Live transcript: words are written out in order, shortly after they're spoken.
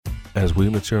As we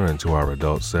mature into our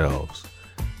adult selves,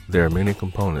 there are many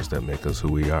components that make us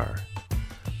who we are,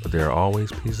 but there are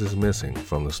always pieces missing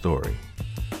from the story.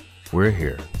 We're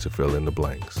here to fill in the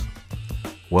blanks.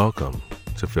 Welcome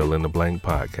to Fill in the Blank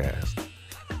Podcast.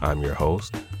 I'm your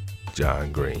host,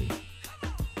 John Green.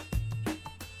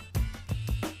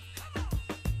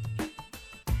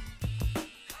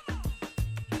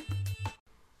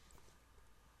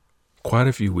 Quite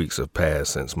a few weeks have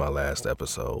passed since my last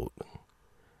episode,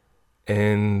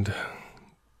 and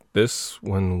this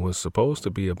one was supposed to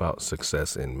be about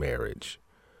success in marriage.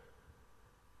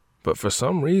 But for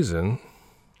some reason,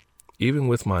 even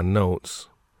with my notes,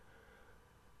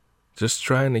 just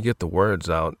trying to get the words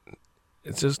out,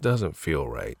 it just doesn't feel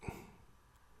right.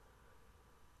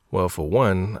 Well, for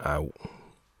one, I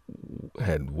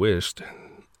had wished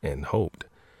and hoped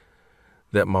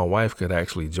that my wife could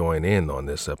actually join in on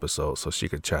this episode so she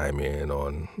could chime in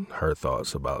on her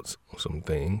thoughts about some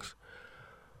things.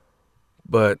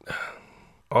 But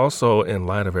also, in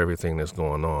light of everything that's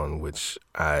going on, which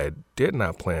I did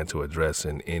not plan to address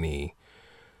in any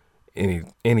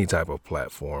type of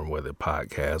platform, whether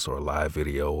podcast or live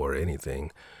video or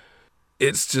anything,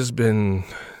 it's just been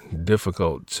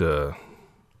difficult to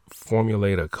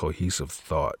formulate a cohesive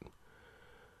thought.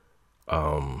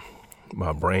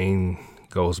 My brain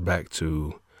goes back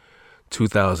to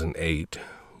 2008,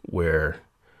 where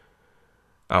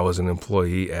I was an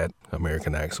employee at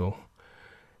American Axle.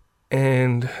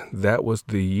 And that was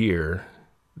the year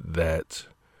that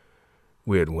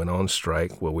we had went on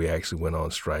strike. Well, we actually went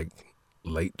on strike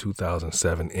late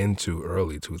 2007 into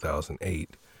early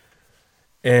 2008.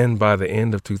 And by the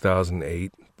end of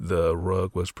 2008, the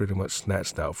rug was pretty much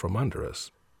snatched out from under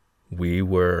us. We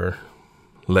were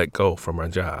let go from our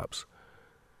jobs.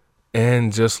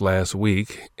 And just last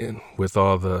week, with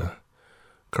all the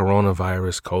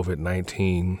coronavirus,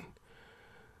 COVID-19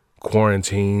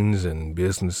 quarantines and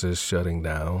businesses shutting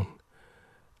down,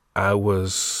 I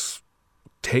was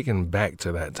taken back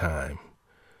to that time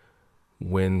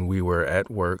when we were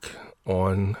at work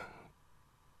on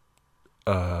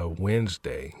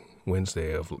Wednesday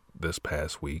of this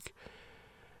past week.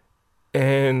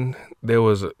 And there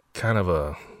was a kind of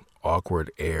a awkward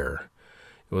air.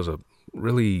 It was a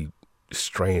really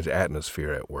strange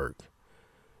atmosphere at work.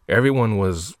 Everyone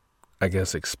was, I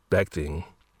guess, expecting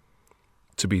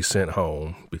to be sent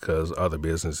home because other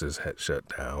businesses had shut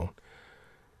down.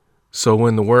 So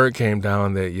when the word came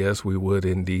down that yes, we would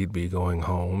indeed be going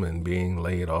home and being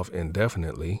laid off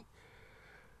indefinitely,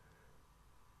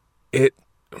 it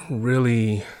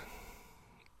really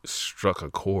struck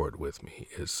a chord with me.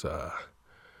 It's a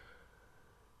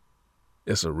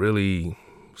really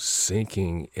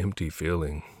sinking, empty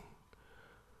feeling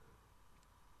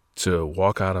to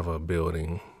walk out of a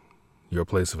building, your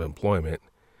place of employment,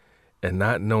 and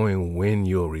not knowing when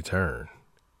you'll return.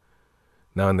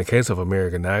 Now, in the case of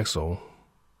American Axle,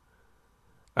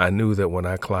 I knew that when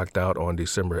I clocked out on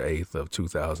December 8th of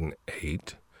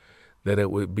 2008, that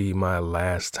it would be my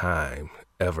last time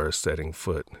ever setting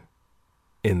foot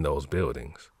in those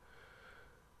buildings.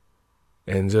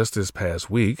 And just this past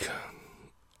week,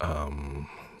 I'm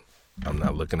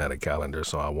not looking at a calendar,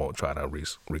 so I won't try to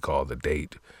recall the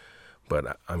date.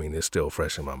 But, I mean, it's still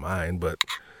fresh in my mind. But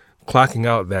clocking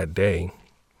out that day,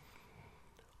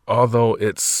 although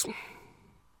it's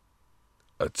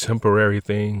a temporary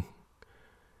thing,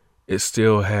 it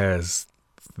still has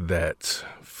that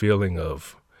feeling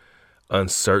of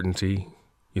uncertainty.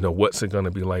 You know, what's it going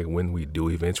to be like when we do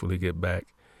eventually get back?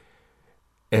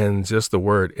 And just the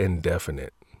word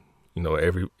indefinite. You know,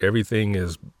 everything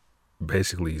is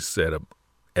basically set up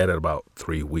at about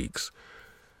 3 weeks.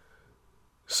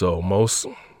 So most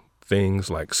things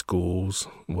like schools,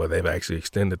 well, they've actually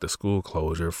extended the school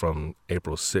closure from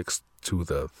April 6th to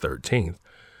the 13th.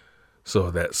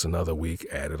 So that's another week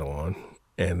added on.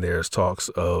 And there's talks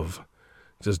of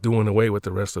just doing away with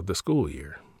the rest of the school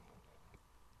year.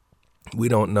 We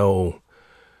don't know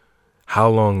how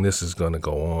long this is going to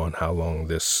go on, how long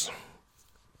this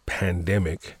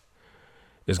pandemic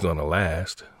is going to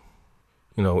last.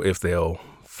 You know, if they'll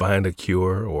find a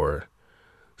cure or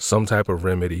some type of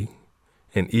remedy.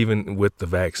 And even with the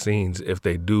vaccines, if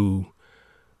they do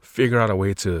figure out a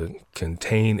way to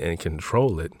contain and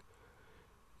control it,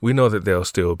 we know that there'll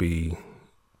still be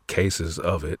cases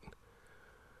of it,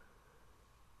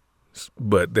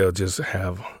 but they'll just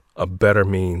have a better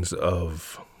means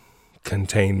of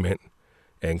containment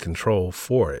and control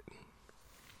for it.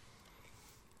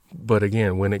 But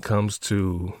again, when it comes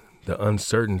to the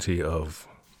uncertainty of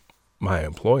my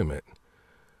employment,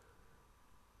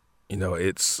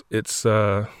 it's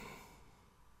not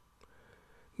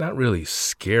really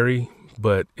scary,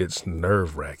 but it's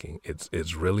nerve-wracking.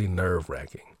 It's really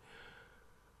nerve-wracking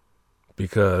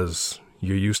because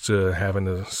you're used to having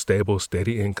a stable,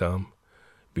 steady income,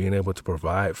 being able to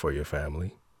provide for your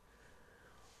family.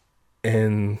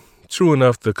 And true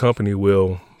enough, the company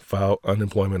will file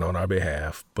unemployment on our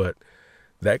behalf, but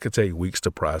that could take weeks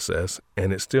to process,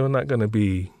 and it's still not going to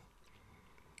be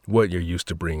what you're used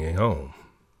to bringing home.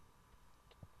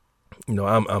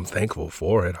 I'm thankful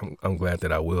for it. I'm glad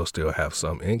that I will still have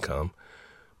some income,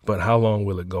 but how long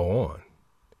will it go on?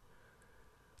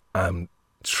 I'm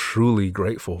truly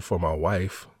grateful for my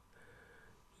wife.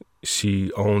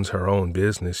 She owns her own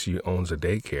business. She owns a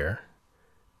daycare.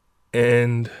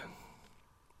 And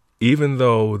even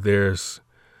though there's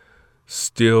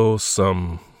still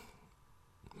some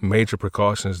major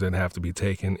precautions that have to be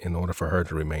taken in order for her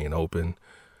to remain open,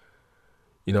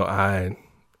 I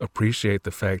appreciate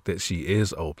the fact that she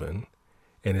is open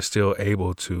and is still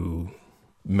able to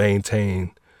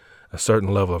maintain a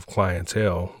certain level of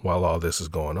clientele while all this is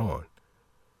going on.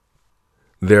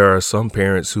 There are some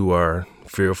parents who are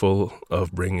fearful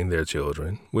of bringing their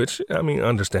children, which,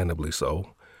 understandably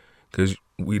so, because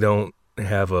we don't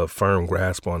have a firm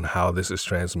grasp on how this is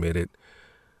transmitted.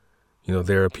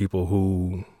 There are people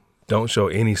who don't show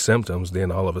any symptoms,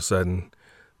 then all of a sudden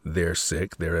they're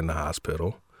sick, they're in the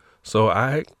hospital. So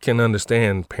I can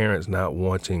understand parents not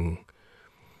wanting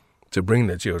to bring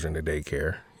their children to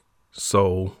daycare.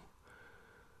 So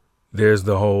there's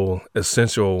the whole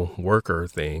essential worker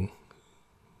thing.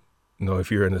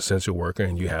 If you're an essential worker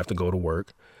and you have to go to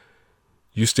work,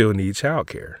 you still need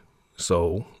childcare.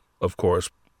 So, of course,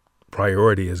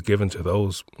 priority is given to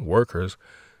those workers.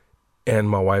 And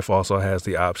my wife also has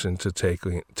the option to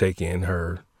take in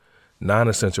her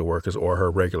non-essential workers or her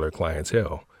regular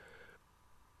clientele.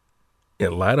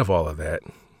 In light of all of that,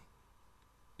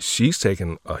 she's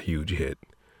taken a huge hit.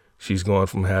 She's gone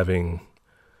from having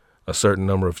a certain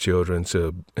number of children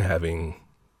to having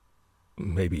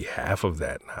maybe half of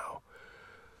that now.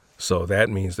 So that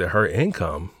means that her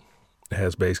income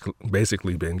has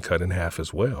basically been cut in half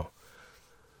as well.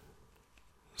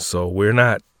 So we're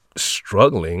not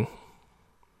struggling,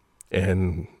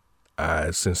 and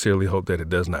I sincerely hope that it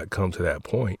does not come to that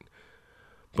point.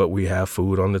 But we have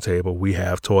food on the table. We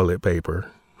have toilet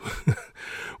paper.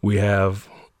 We have,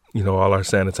 all our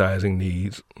sanitizing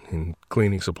needs and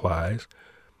cleaning supplies.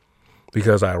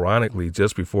 Because ironically,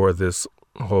 just before this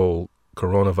whole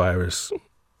coronavirus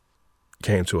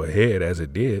came to a head, as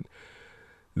it did,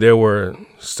 there were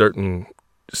certain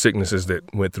sicknesses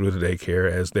that went through the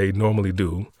daycare, as they normally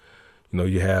do.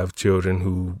 You have children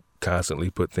who constantly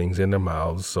put things in their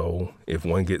mouths, so if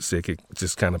one gets sick, it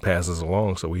just kind of passes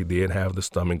along. So we did have the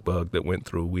stomach bug that went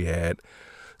through. We had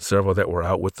several that were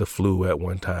out with the flu at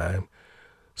one time.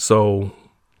 So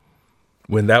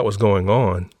when that was going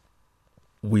on,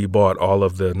 we bought all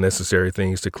of the necessary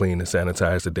things to clean and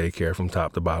sanitize the daycare from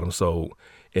top to bottom. So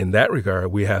in that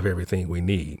regard, we have everything we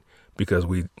need because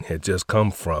we had just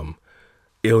come from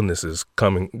illnesses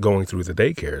going through the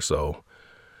daycare. So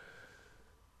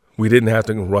we didn't have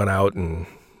to run out and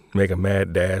make a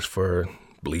mad dash for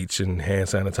bleach and hand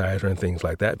sanitizer and things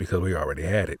like that because we already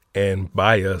had it. And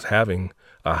by us having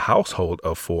a household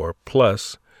of 4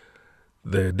 plus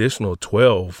the additional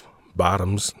 12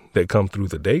 bottoms that come through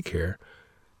the daycare,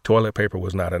 toilet paper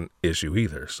was not an issue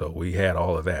either. So we had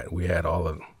all of that. We had all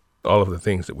of the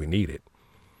things that we needed.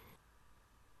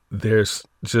 There's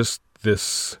just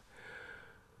this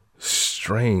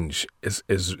strange,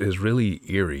 is really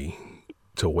eerie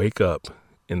to wake up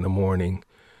in the morning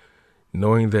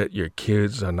knowing that your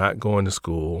kids are not going to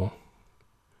school,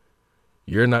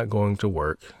 you're not going to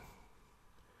work,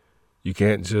 you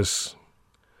can't just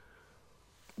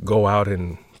go out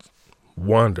and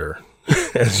wander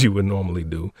as you would normally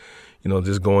do,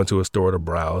 just go into a store to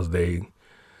browse.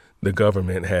 The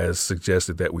government has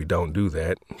suggested that we don't do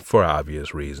that for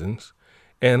obvious reasons,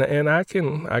 and I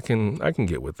can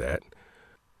get with that.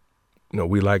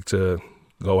 We like to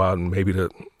go out and maybe to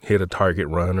hit a Target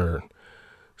run or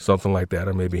something like that,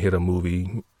 or maybe hit a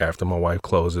movie after my wife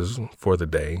closes for the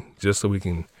day, just so we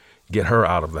can get her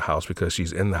out of the house because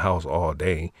she's in the house all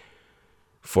day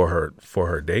for her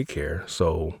daycare.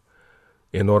 So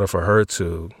in order for her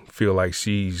to feel like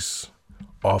she's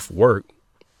off work,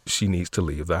 she needs to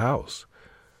leave the house.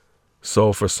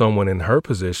 So for someone in her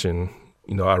position,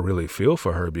 I really feel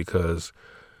for her because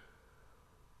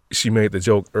she made the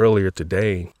joke earlier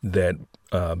today that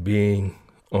being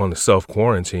on the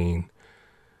self-quarantine,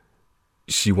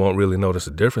 she won't really notice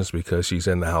a difference because she's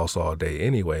in the house all day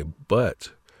anyway. But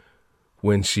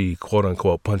when she, quote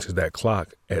unquote, punches that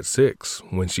clock at 6,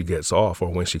 when she gets off or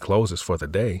when she closes for the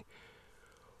day,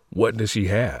 what does she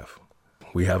have?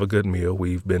 we have a good meal.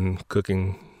 We've been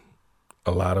cooking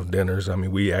a lot of dinners. I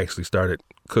mean, we actually started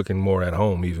cooking more at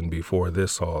home even before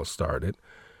this all started.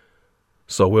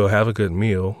 So we'll have a good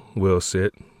meal. We'll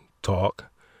sit, talk,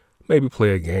 maybe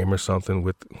play a game or something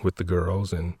with the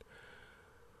girls, and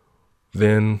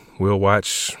then we'll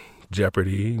watch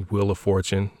Jeopardy, Wheel of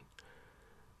Fortune.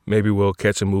 Maybe we'll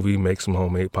catch a movie, make some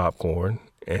homemade popcorn,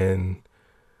 and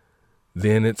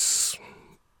then it's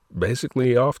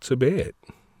basically off to bed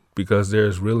because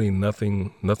there's really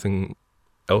nothing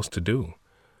else to do.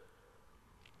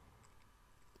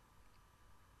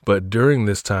 But during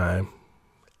this time,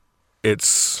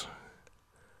 it's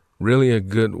really a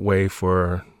good way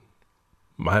for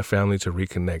my family to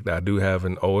reconnect. I do have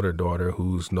an older daughter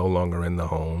who's no longer in the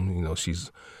home. You know,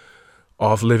 she's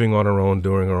off living on her own,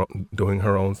 doing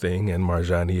her own thing. And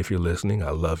Marjani, if you're listening,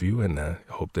 I love you, and I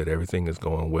hope that everything is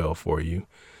going well for you.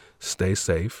 Stay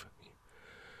safe.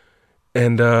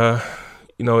 And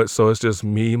so it's just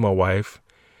me, my wife,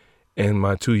 and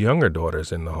my 2 younger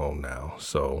daughters in the home now.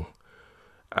 So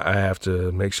I have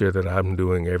to make sure that I'm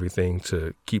doing everything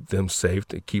to keep them safe,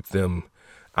 to keep them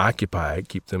occupied,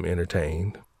 keep them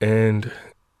entertained. And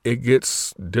it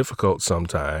gets difficult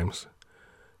sometimes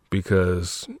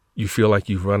because you feel like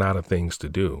you've run out of things to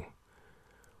do.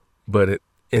 But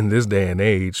in this day and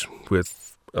age,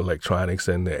 with electronics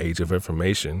and the age of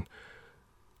information,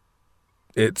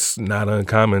 it's not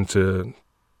uncommon to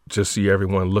just see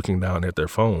everyone looking down at their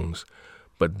phones.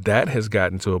 But that has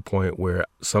gotten to a point where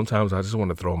sometimes I just want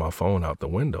to throw my phone out the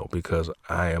window because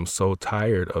I am so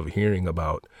tired of hearing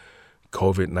about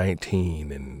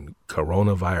COVID-19 and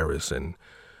coronavirus, and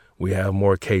we have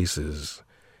more cases,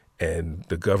 and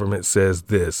the government says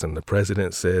this, and the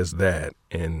president says that,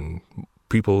 and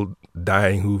people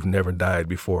dying who've never died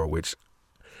before, which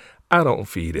I don't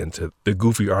feed into the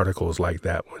goofy articles like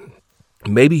that one.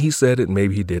 Maybe he said it,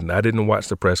 maybe he didn't. I didn't watch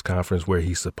the press conference where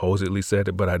he supposedly said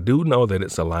it, but I do know that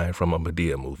it's a line from a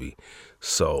Madea movie.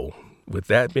 So with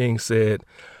that being said,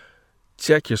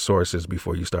 check your sources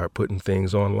before you start putting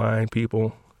things online,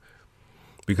 people,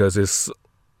 because it's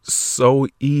so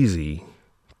easy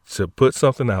to put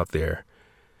something out there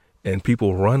and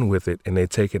people run with it and they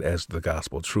take it as the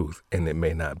gospel truth, and it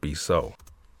may not be so.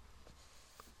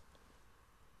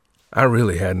 I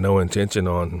really had no intention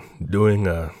on doing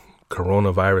a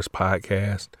coronavirus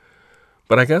podcast,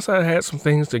 but I guess I had some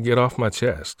things to get off my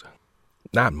chest.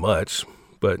 Not much,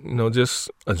 but, just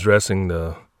addressing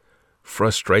the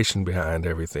frustration behind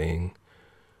everything,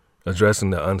 addressing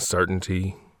the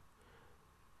uncertainty,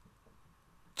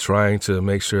 trying to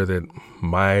make sure that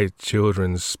my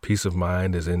children's peace of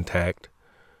mind is intact.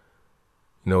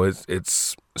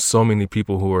 It's so many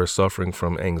people who are suffering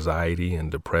from anxiety and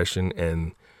depression,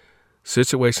 and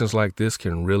situations like this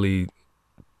can really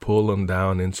pull them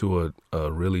down into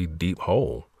a really deep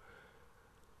hole.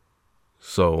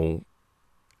 So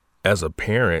as a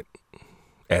parent,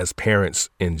 as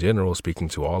parents in general, speaking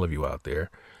to all of you out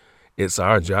there, it's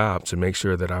our job to make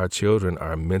sure that our children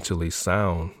are mentally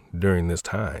sound during this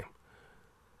time.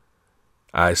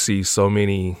 I see so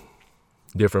many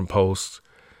different posts,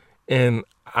 and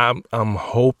I'm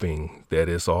hoping that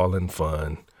it's all in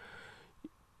fun,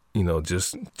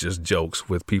 just jokes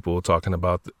with people talking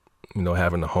about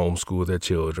having to homeschool their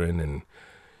children, and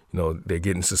they're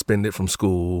getting suspended from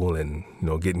school and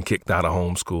getting kicked out of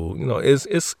homeschool.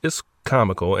 It's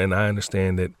comical, and I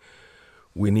understand that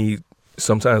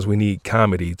sometimes we need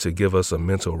comedy to give us a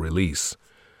mental release.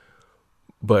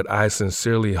 But I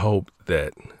sincerely hope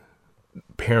that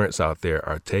parents out there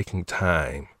are taking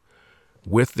time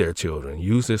with their children.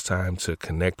 Use this time to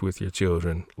connect with your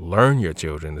children, learn your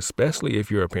children, especially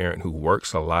if you're a parent who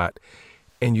works a lot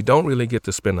and you don't really get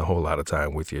to spend a whole lot of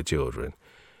time with your children.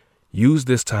 Use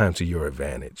this time to your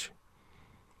advantage.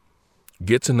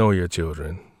 Get to know your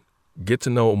children. Get to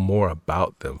know more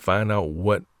about them. Find out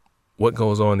what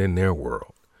goes on in their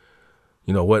world.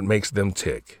 What makes them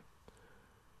tick.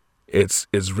 It's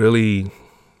really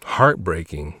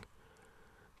heartbreaking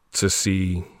to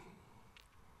see,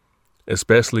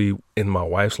 especially in my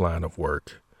wife's line of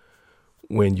work,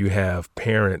 when you have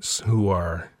parents who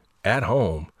are at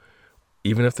home,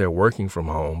 even if they're working from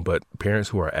home, but parents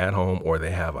who are at home or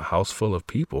they have a house full of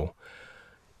people,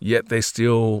 yet they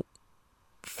still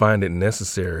find it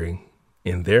necessary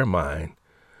in their mind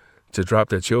to drop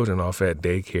their children off at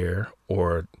daycare,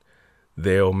 or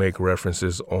they'll make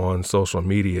references on social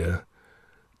media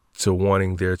to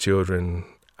wanting their children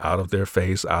out of their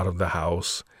face, out of the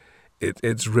house.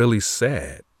 It's really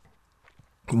sad.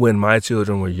 When my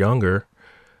children were younger,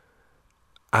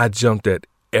 I jumped at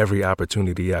every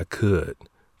opportunity I could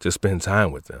to spend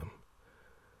time with them.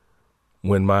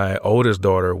 When my oldest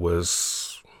daughter was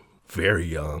very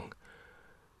young.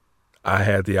 I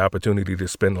had the opportunity to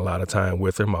spend a lot of time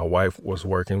with her. My wife was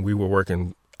working. We were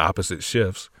working opposite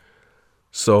shifts.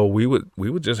 So we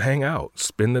would just hang out,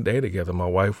 spend the day together. My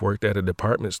wife worked at a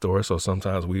department store, so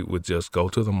sometimes we would just go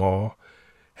to the mall,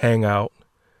 hang out,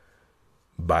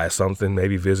 buy something,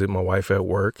 maybe visit my wife at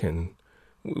work, and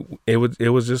it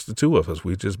was just the two of us.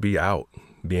 We'd just be out.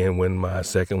 Then when my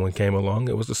second one came along,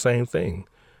 it was the same thing.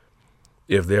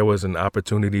 If there was an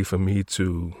opportunity for me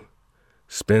to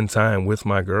spend time with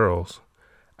my girls,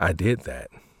 I did that.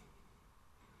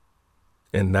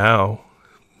 And now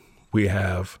we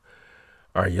have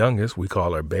our youngest, we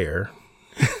call her Bear,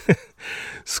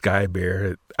 Sky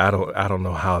Bear. I don't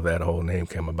know how that whole name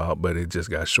came about, but it just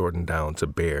got shortened down to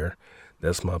Bear.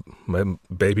 That's my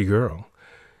baby girl.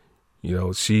 You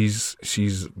know, she's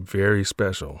very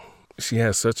special. She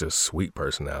has such a sweet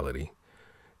personality,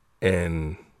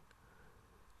 and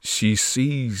she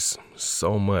sees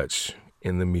so much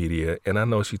in the media, and I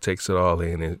know she takes it all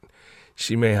in, and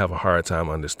she may have a hard time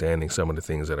understanding some of the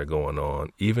things that are going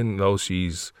on. Even though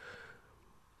she's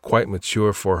quite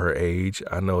mature for her age,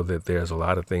 I know that there's a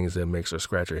lot of things that makes her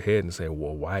scratch her head and say,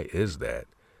 well, why is that?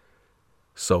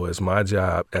 So it's my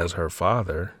job as her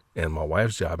father and my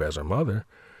wife's job as her mother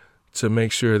to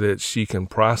make sure that she can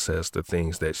process the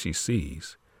things that she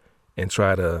sees and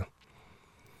try to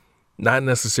not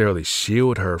necessarily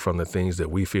shield her from the things that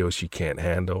we feel she can't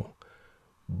handle,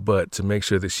 but to make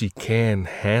sure that she can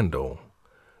handle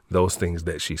those things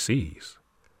that she sees.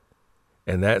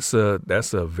 And that's a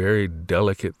very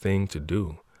delicate thing to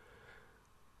do,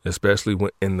 especially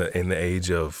when in the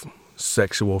age of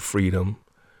sexual freedom.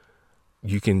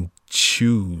 You can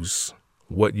choose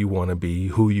what you want to be,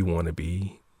 who you want to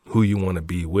be, who you want to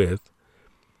be with,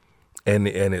 and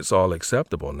it's all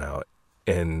acceptable now.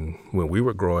 And when we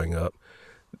were growing up,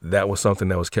 that was something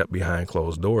that was kept behind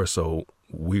closed doors, so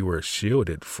we were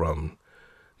shielded from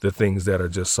the things that are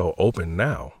just so open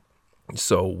now.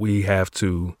 So we have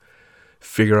to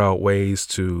figure out ways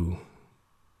to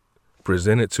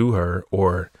present it to her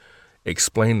or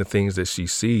explain the things that she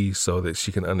sees so that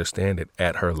she can understand it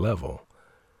at her level.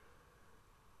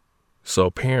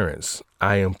 So parents,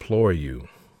 I implore you,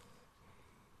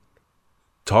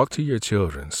 talk to your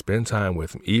children, spend time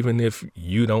with them. Even if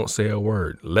you don't say a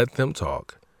word, let them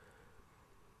talk.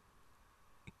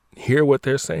 Hear what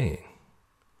they're saying.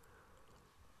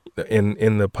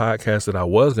 In the podcast that I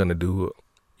was going to do,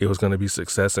 it was going to be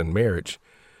Success in Marriage.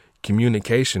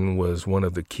 Communication was one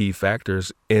of the key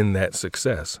factors in that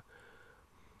success.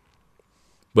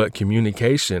 But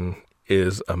communication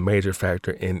is a major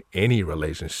factor in any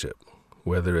relationship,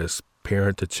 whether it's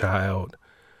parent to child,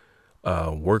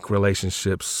 work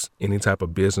relationships, any type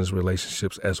of business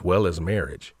relationships, as well as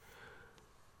marriage.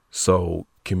 So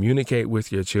communicate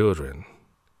with your children.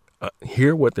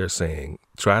 Hear what they're saying.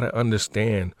 Try to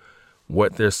understand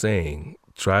what they're saying.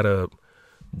 Try to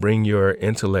bring your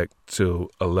intellect to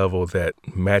a level that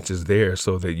matches theirs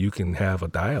so that you can have a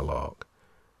dialogue.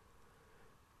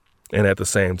 And at the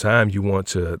same time, you want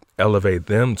to elevate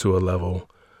them to a level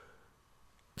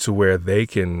to where they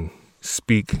can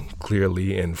speak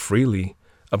clearly and freely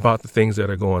about the things that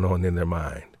are going on in their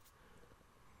mind.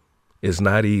 It's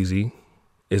not easy.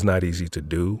 It's not easy to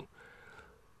do.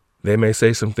 They may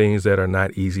say some things that are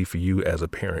not easy for you as a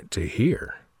parent to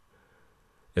hear,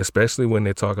 especially when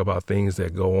they talk about things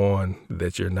that go on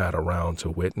that you're not around to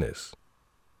witness.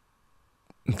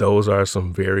 Those are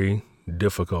some very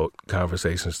difficult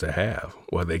conversations to have.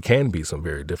 Well, they can be some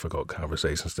very difficult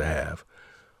conversations to have.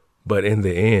 But in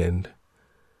the end,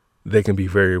 they can be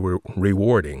very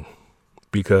rewarding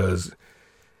because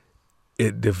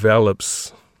it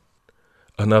develops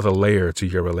another layer to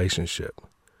your relationship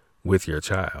with your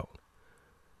child.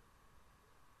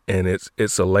 And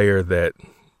it's a layer that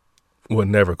will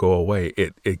never go away.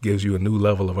 It gives you a new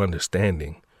level of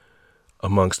understanding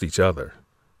amongst each other.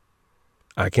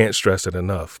 I can't stress it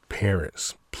enough.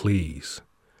 Parents, please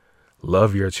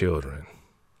love your children.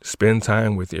 Spend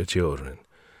time with your children.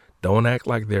 Don't act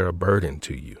like they're a burden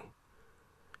to you.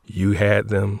 You had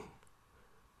them.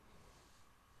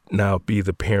 Now be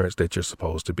the parents that you're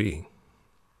supposed to be.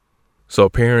 So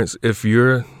parents, if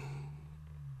you're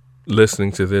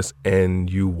listening to this and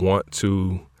you want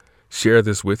to share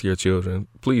this with your children,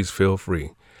 please feel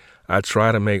free. I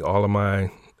try to make all of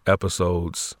my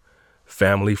episodes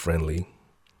family friendly.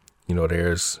 You know,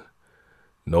 there's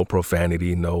no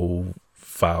profanity, no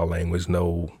foul language,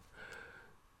 no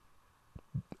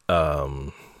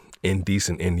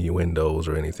indecent innuendos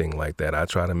or anything like that. I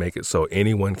try to make it so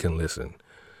anyone can listen.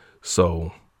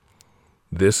 So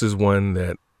this is one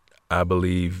that I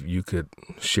believe you could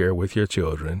share with your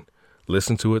children.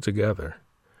 Listen to it together.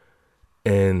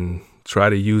 and try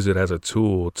to use it as a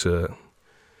tool to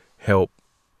help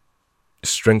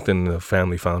strengthen the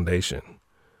family foundation.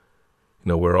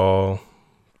 We're all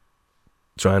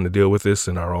trying to deal with this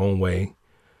in our own way.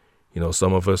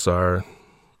 Some of us are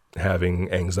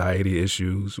having anxiety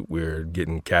issues. We're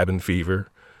getting cabin fever.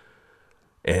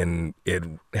 And it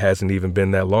hasn't even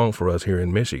been that long for us here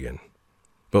in Michigan.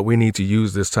 But we need to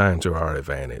use this time to our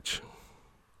advantage.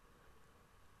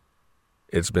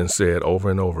 It's been said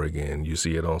over and over again. You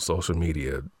see it on social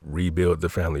media. Rebuild the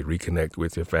family, reconnect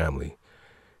with your family.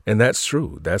 And that's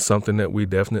true. That's something that we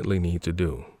definitely need to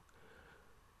do.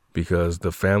 Because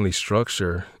the family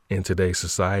structure in today's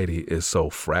society is so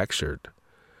fractured.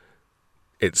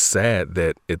 It's sad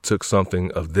that it took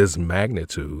something of this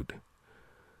magnitude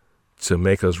to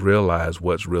make us realize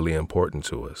what's really important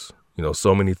to us.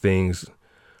 So many things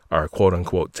are quote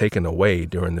unquote taken away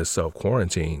during this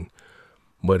self-quarantine.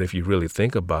 But if you really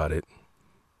think about it,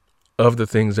 of the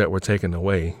things that were taken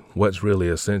away, what's really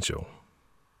essential?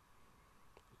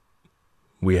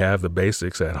 We have the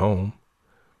basics at home: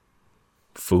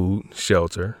 food,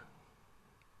 shelter,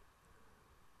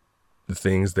 the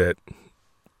things that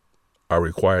are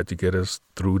required to get us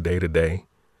through day to day,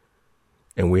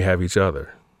 and we have each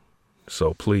other.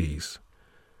 So please,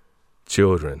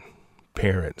 children,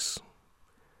 parents,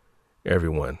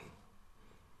 everyone,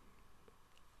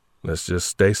 let's just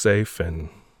stay safe, and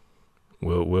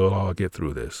we'll all get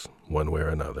through this one way or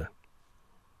another.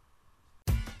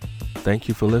 Thank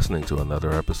you for listening to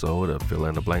another episode of Fill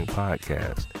in the Blank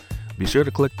Podcast. Be sure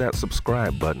to click that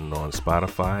subscribe button on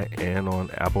Spotify and on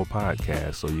Apple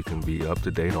Podcasts so you can be up to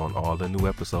date on all the new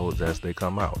episodes as they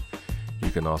come out.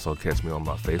 You can also catch me on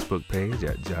my Facebook page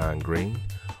at John Green,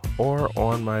 or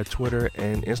on my Twitter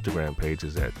and Instagram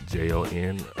pages at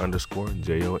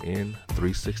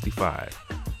JON_JON365.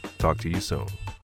 Talk to you soon.